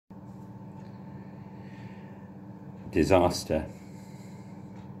disaster.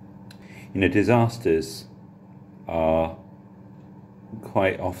 You know, disasters are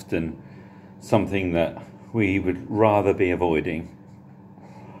quite often something that we would rather be avoiding.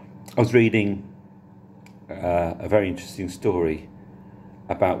 I was reading a very interesting story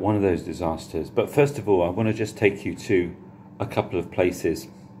about one of those disasters, but first of all I want to just take you to a couple of places.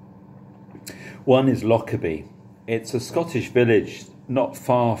 One is Lockerbie. It's a Scottish village not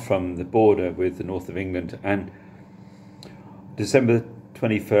far from the border with the north of England, and December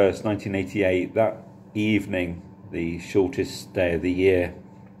 21st, 1988, that evening, the shortest day of the year,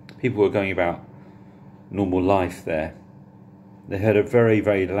 people were going about normal life there. They heard a very,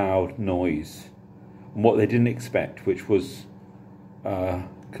 very loud noise, and what they didn't expect, which was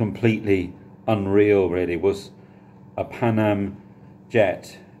completely unreal really, was a Pan Am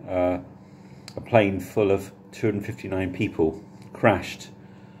jet, a plane full of 259 people crashed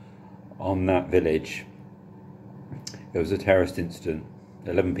on that village. It was a terrorist incident.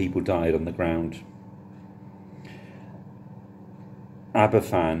 11 people died on the ground.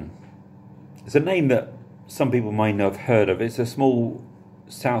 Aberfan is a name that some people might not have heard of. It's a small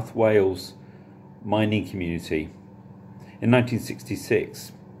South Wales mining community. In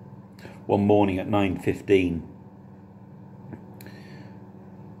 1966, one morning at 9:15,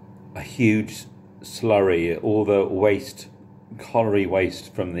 a huge slurry, all the waste, colliery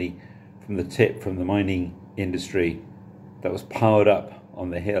waste from the mining industry that was piled up on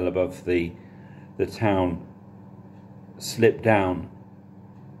the hill above the town, slipped down,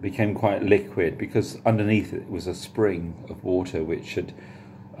 became quite liquid, because underneath it was a spring of water which had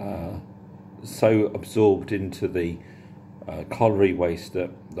so absorbed into the colliery waste that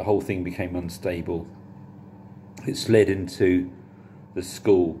the whole thing became unstable. It slid into the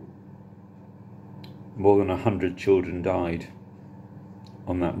school. More than 100 children died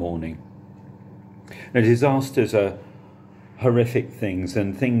on that morning. Now, disasters are horrific things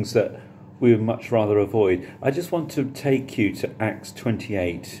and things that we would much rather avoid. I just want to take you to Acts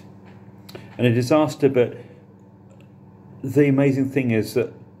 28. And a disaster, but the amazing thing is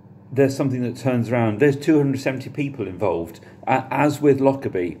that there's something that turns around. There's 270 people involved, as with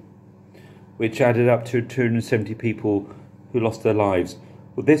Lockerbie, which added up to 270 people who lost their lives.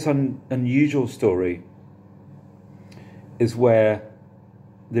 Well, this unusual story is where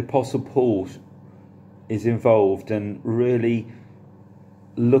the Apostle Paul is involved and really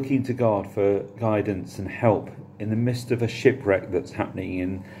looking to God for guidance and help in the midst of a shipwreck that's happening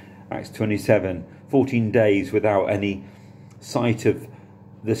in Acts 27. 14 days without any sight of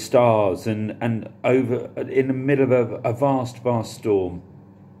the stars, and over in the middle of a vast storm.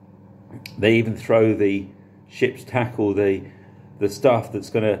 They even throw the ship's tackle, the stuff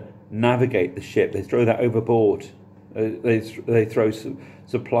that's going to navigate the ship, they throw that overboard. They throw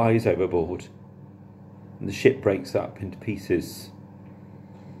supplies overboard, and the ship breaks up into pieces,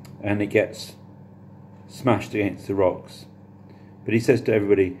 and it gets smashed against the rocks. But he says to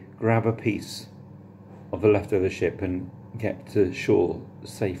everybody, grab a piece of the leftover ship and get to shore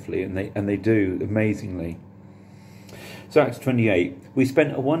safely, and they do, amazingly. So Acts 28, we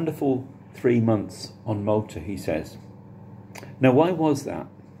spent a wonderful 3 months on Malta, he says. Now, why was that?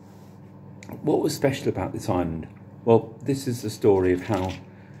 What was special about this island? Well, this is the story of how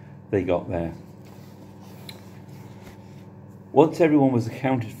they got there. Once everyone was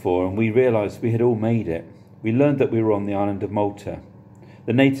accounted for and we realised we had all made it, we learned that we were on the island of Malta.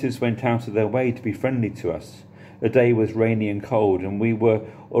 The natives went out of their way to be friendly to us. The day was rainy and cold, and we were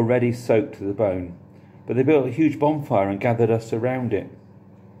already soaked to the bone. But they built a huge bonfire and gathered us around it.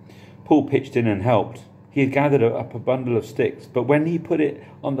 Paul pitched in and helped. He had gathered up a bundle of sticks, but when he put it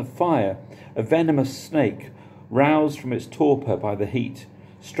on the fire, a venomous snake, roused from its torpor by the heat,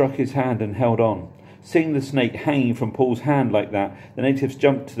 struck his hand and held on. Seeing the snake hanging from Paul's hand like that, the natives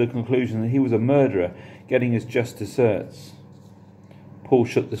jumped to the conclusion that he was a murderer, getting his just deserts. Paul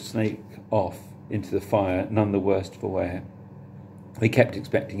shook the snake off into the fire, none the worse for wear. They kept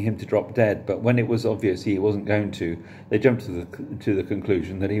expecting him to drop dead, but when it was obvious he wasn't going to, they jumped to the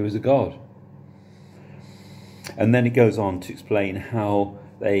conclusion that he was a god. And then it goes on to explain how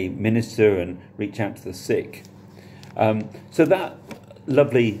they minister and reach out to the sick. So that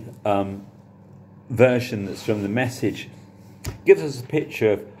lovely version that's from the Message gives us a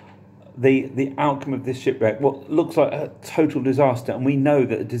picture of the outcome of this shipwreck, what looks like a total disaster. And we know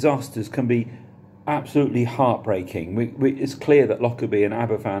that disasters can be absolutely heartbreaking. It's clear that Lockerbie and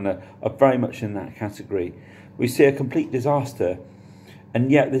Aberfan are very much in that category. We see a complete disaster,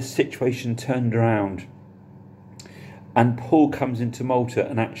 and yet this situation turned around. And Paul comes into Malta,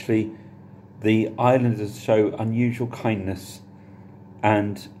 and actually the islanders show unusual kindness,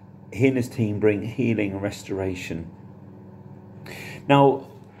 and he and his team bring healing and restoration Now,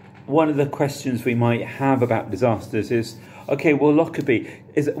 one of the questions we might have about disasters is, okay, well, Lockerbie,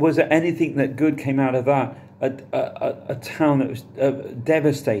 was there anything that good came out of that? A town that was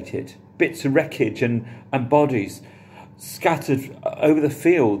devastated, bits of wreckage and bodies scattered over the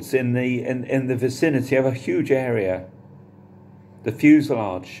fields in the vicinity of a huge area. The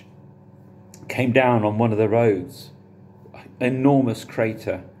fuselage came down on one of the roads, enormous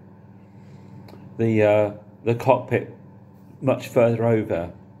crater. The cockpit much further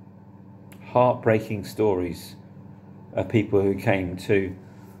over. Heartbreaking stories of people who came to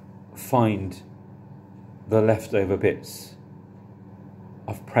find the leftover bits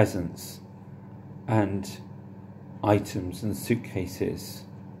of presents and items and suitcases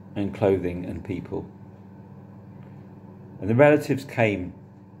and clothing and people. And the relatives came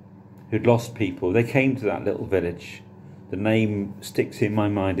who'd lost people. They came to that little village. The name sticks in my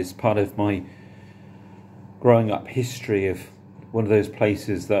mind. It's part of my growing up history of one of those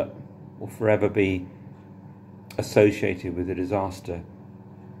places that will forever be associated with a disaster.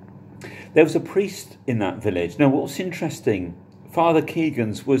 There was a priest in that village. Now, what's interesting, Father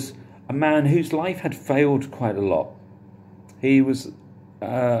Keegan's was a man whose life had failed quite a lot. He was,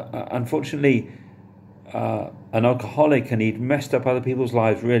 unfortunately, an alcoholic, and he'd messed up other people's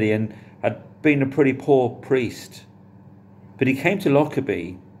lives, really, and had been a pretty poor priest. But he came to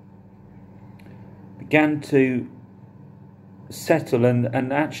Lockerbie, began to settle,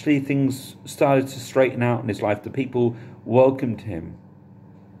 and actually things started to straighten out in his life. The people welcomed him.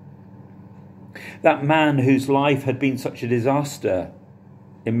 That man whose life had been such a disaster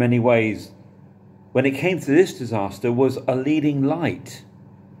in many ways, when it came to this disaster, was a leading light.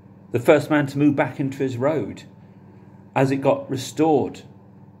 The first man to move back into his road as it got restored,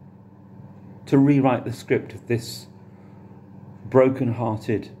 to rewrite the script of this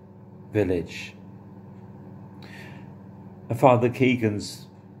broken-hearted village. Father Keegan's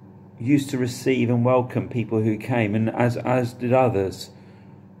used to receive and welcome people who came, and as did others,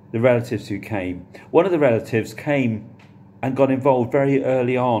 the relatives who came. One of the relatives came and got involved very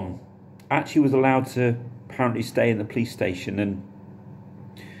early on. Actually was allowed to apparently stay in the police station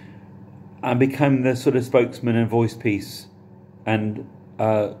and become the sort of spokesman and voice piece and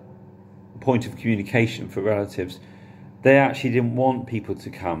point of communication for relatives. They actually didn't want people to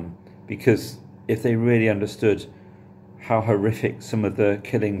come, because if they really understood how horrific some of the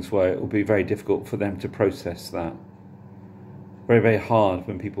killings were, it would be very difficult for them to process that. Very, very hard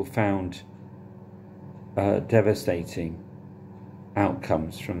when people found devastating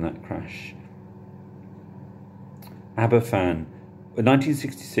outcomes from that crash. Aberfan.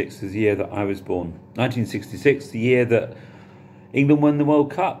 1966 is the year that I was born. 1966, the year that England won the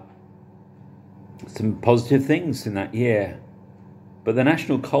World Cup. Some positive things in that year. But the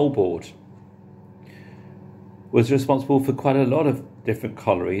National Coal Board was responsible for quite a lot of different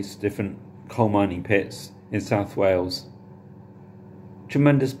collieries, different coal mining pits in South Wales.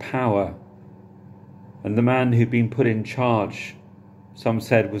 Tremendous power. And the man who'd been put in charge, some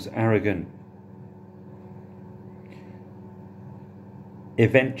said, was arrogant.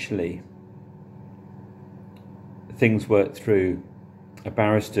 Eventually, things worked through. A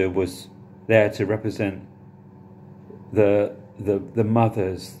barrister was there to represent the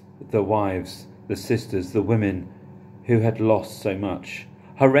mothers, the wives, the sisters, the women who had lost so much.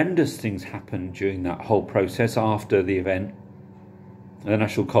 Horrendous things happened during that whole process after the event. The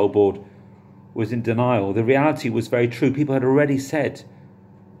National Coal Board was in denial. The reality was very true. People had already said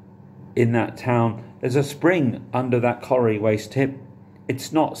in that town, there's a spring under that colliery waste tip.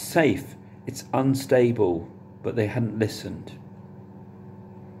 It's not safe. It's unstable. But they hadn't listened.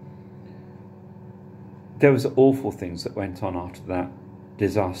 There was awful things that went on after that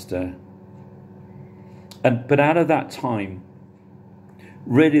disaster. But out of that time,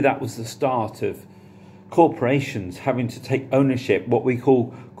 really that was the start of corporations having to take ownership, what we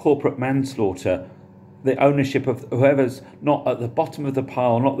call corporate manslaughter, the ownership of whoever's not at the bottom of the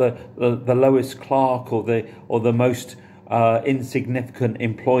pile, not the lowest clerk or the most insignificant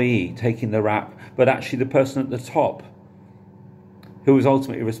employee taking the rap, but actually the person at the top who was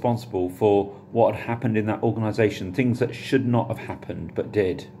ultimately responsible for what had happened in that organisation, things that should not have happened but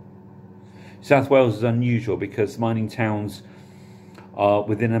did. South Wales is unusual because mining towns are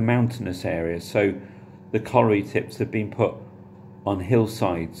within a mountainous area, so the colliery tips have been put on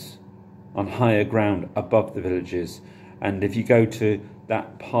hillsides, on higher ground above the villages. And if you go to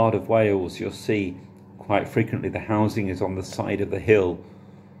that part of Wales, you'll see quite frequently the housing is on the side of the hill,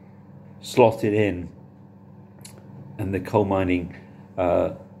 slotted in, and the coal mining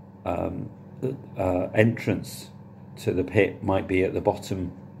entrance to the pit might be at the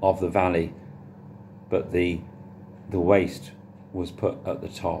bottom of the valley, but the waste was put at the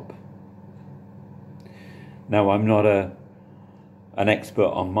top. Now, I'm not an expert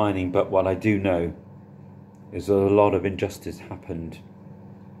on mining, but what I do know is that a lot of injustice happened.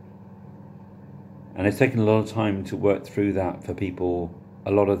 And it's taken a lot of time to work through that for people.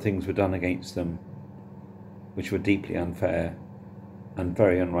 A lot of things were done against them, which were deeply unfair and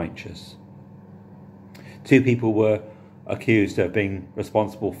very unrighteous. 2 people were accused of being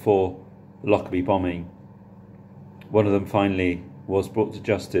responsible for the Lockerbie bombing. One of them finally was brought to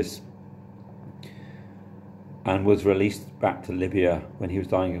justice and was released back to Libya when he was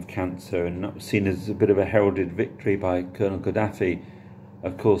dying of cancer, and that was seen as a bit of a heralded victory by Colonel Gaddafi.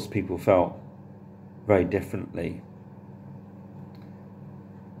 Of course, people felt very differently.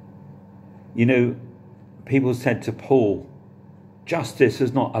 You know, people said to Paul, justice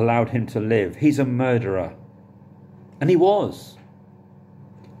has not allowed him to live. He's a murderer. And he was.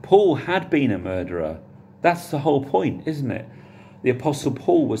 Paul had been a murderer. That's the whole point, isn't it? The Apostle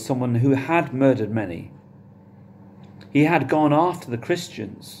Paul was someone who had murdered many. He had gone after the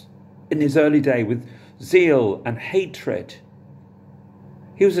Christians in his early day with zeal and hatred.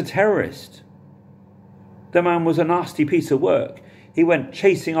 He was a terrorist. The man was a nasty piece of work. He went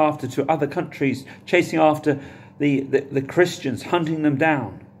chasing after to other countries, chasing after the Christians, hunting them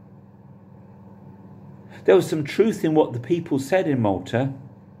down. There was some truth in what the people said in Malta.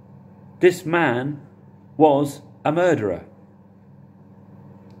 This man was a murderer.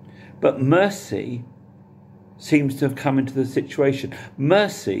 But mercy seems to have come into the situation.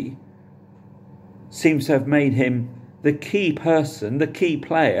 Mercy seems to have made him the key person, the key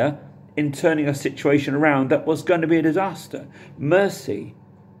player in turning a situation around that was going to be a disaster. Mercy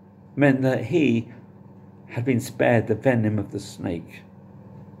meant that he had been spared the venom of the snake.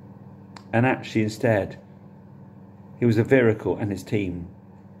 And actually instead, he was a miracle, and his team,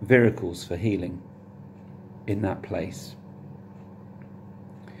 miracles for healing in that place.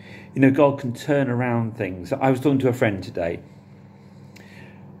 You know, God can turn around things. I was talking to a friend today.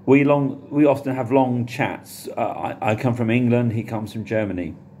 We often have long chats. I come from England, he comes from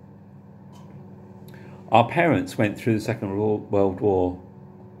Germany. Our parents went through the Second World War.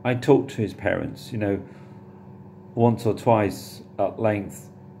 I talked to his parents, you know, once or twice at length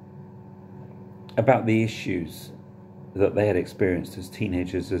about the issues that they had experienced as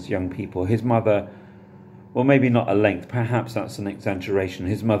teenagers, as young people. His mother, well, maybe not at length, perhaps that's an exaggeration.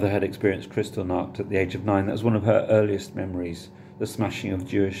 His mother had experienced Kristallnacht at the age of 9. That was one of her earliest memories, the smashing of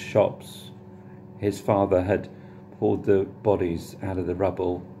Jewish shops. His father had pulled the bodies out of the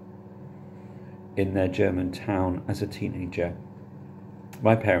rubble in their German town as a teenager.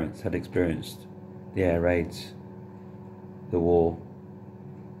 My parents had experienced the air raids, the war.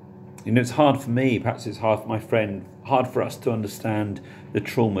 You know, it's hard for me, perhaps it's hard for my friend, hard for us to understand the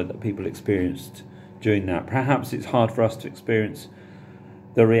trauma that people experienced during that. Perhaps it's hard for us to experience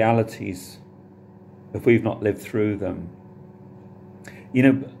the realities if we've not lived through them. You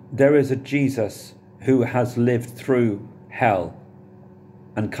know, there is a Jesus who has lived through hell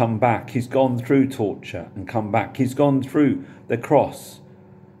and come back. He's gone through torture and come back. He's gone through the cross,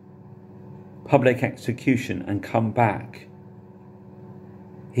 public execution, and come back.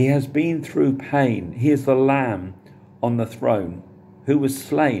 He has been through pain. He is the Lamb on the throne who was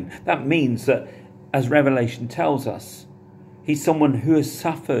slain. That means that, as Revelation tells us, he's someone who has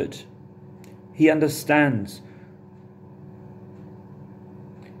suffered. He understands.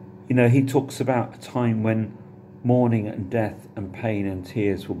 You know, he talks about a time when mourning and death and pain and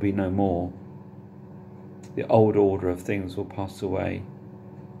tears will be no more. The old order of things will pass away.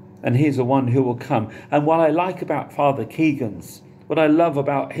 And he's the one who will come. And what I like about Father Keegan's, what I love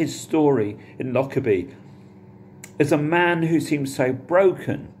about his story in Lockerbie, is a man who seems so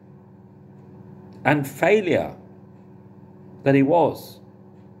broken and failure that he was,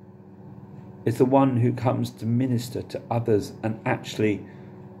 is the one who comes to minister to others and actually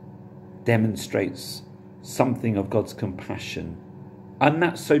demonstrates something of God's compassion. And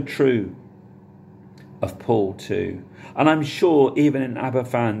that's so true of Paul too. And I'm sure even in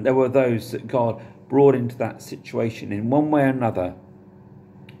Aberfan there were those that God brought into that situation in one way or another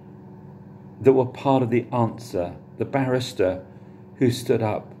that were part of the answer. The barrister who stood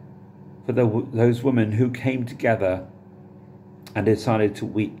up for those women who came together and decided to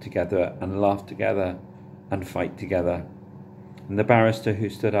weep together and laugh together and fight together. And the barrister who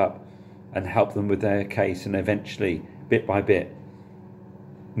stood up and helped them with their case and eventually, bit by bit,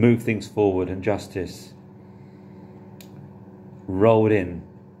 moved things forward, and justice rolled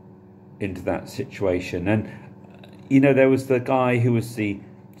into that situation. And, you know, there was the guy who was the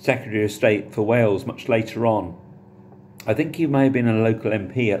Secretary of State for Wales much later on. I think he may have been a local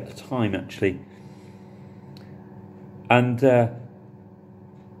MP at the time, actually. And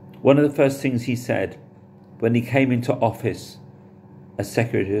One of the first things he said when he came into office as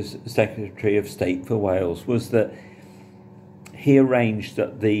Secretary of State for Wales was that he arranged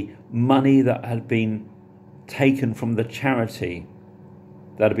that the money that had been taken from the charity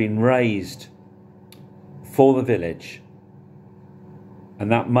that had been raised for the village,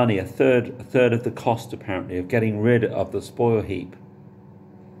 and that money, a third of the cost apparently of getting rid of the spoil heap,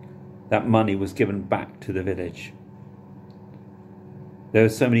 that money was given back to the village. There were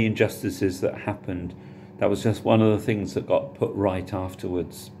so many injustices that happened. That was just one of the things that got put right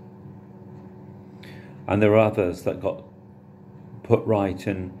afterwards. And there were others that got put right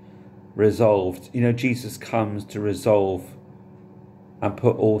and resolved. You know, Jesus comes to resolve and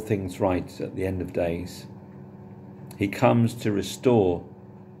put all things right at the end of days. He comes to restore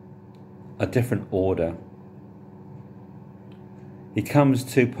a different order. He comes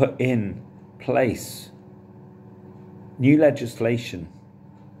to put in place new legislation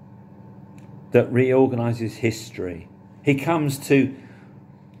that reorganises history. He comes to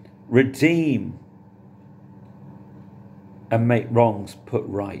redeem and make wrongs put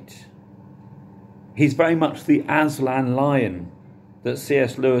right. He's very much the Aslan lion that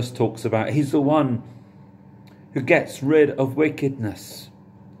C.S. Lewis talks about. He's the one who gets rid of wickedness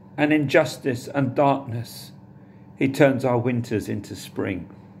and injustice and darkness. He turns our winters into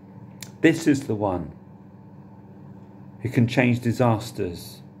spring. This is the one who can change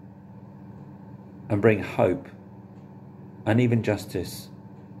disasters and bring hope and even justice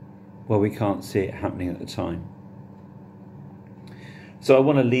where we can't see it happening at the time. So I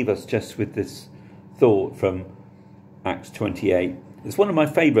want to leave us just with this thought from Acts 28. It's one of my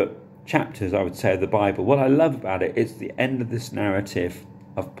favourite chapters, I would say, of the Bible. What I love about it is the end of this narrative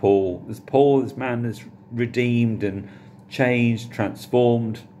of Paul. This man is redeemed and changed,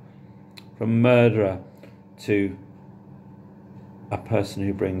 transformed from a murderer to a person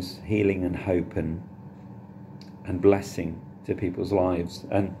who brings healing and hope and blessing to people's lives.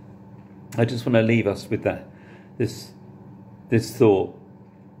 And I just want to leave us with this thought.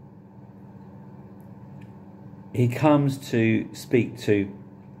 He comes to speak to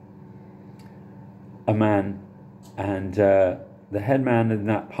a man, and the head man in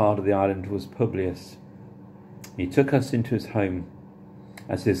that part of the island was Publius. He took us into his home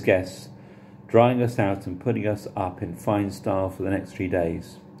as his guests, drying us out and putting us up in fine style for the next 3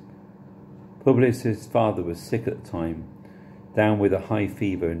 days. Publius' father was sick at the time, down with a high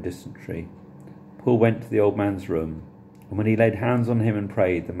fever and dysentery. Paul went to the old man's room, and when he laid hands on him and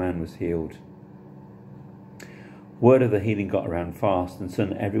prayed, the man was healed. Word of the healing got around fast, and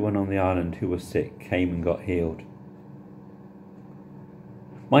soon everyone on the island who was sick came and got healed.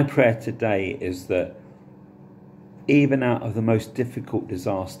 My prayer today is that even out of the most difficult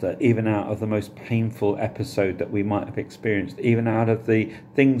disaster, even out of the most painful episode that we might have experienced, even out of the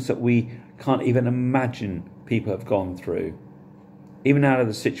things that we can't even imagine people have gone through, even out of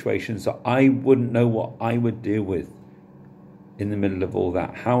the situations that I wouldn't know what I would deal with in the middle of all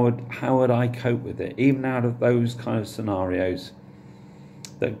that, how would I cope with it? Even out of those kind of scenarios,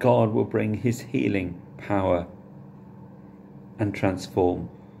 that God will bring his healing power and transform,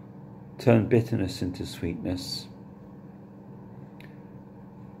 turn bitterness into sweetness,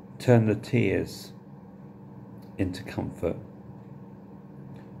 turn the tears into comfort,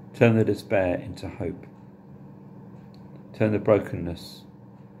 turn the despair into hope, turn the brokenness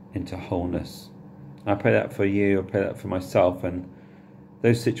into wholeness. I pray that for you, I pray that for myself, and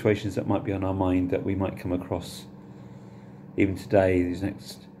those situations that might be on our mind that we might come across even today, these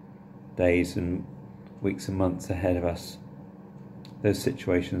next days and weeks and months ahead of us. Those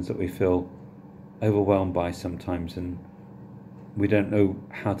situations that we feel overwhelmed by sometimes and we don't know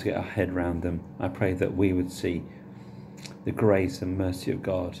how to get our head around them. I pray that we would see the grace and mercy of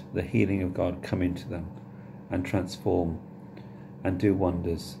God, the healing of God come into them and transform and do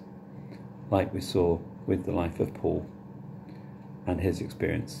wonders, like we saw with the life of Paul and his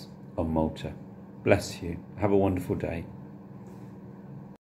experience on Malta. Bless you. Have a wonderful day.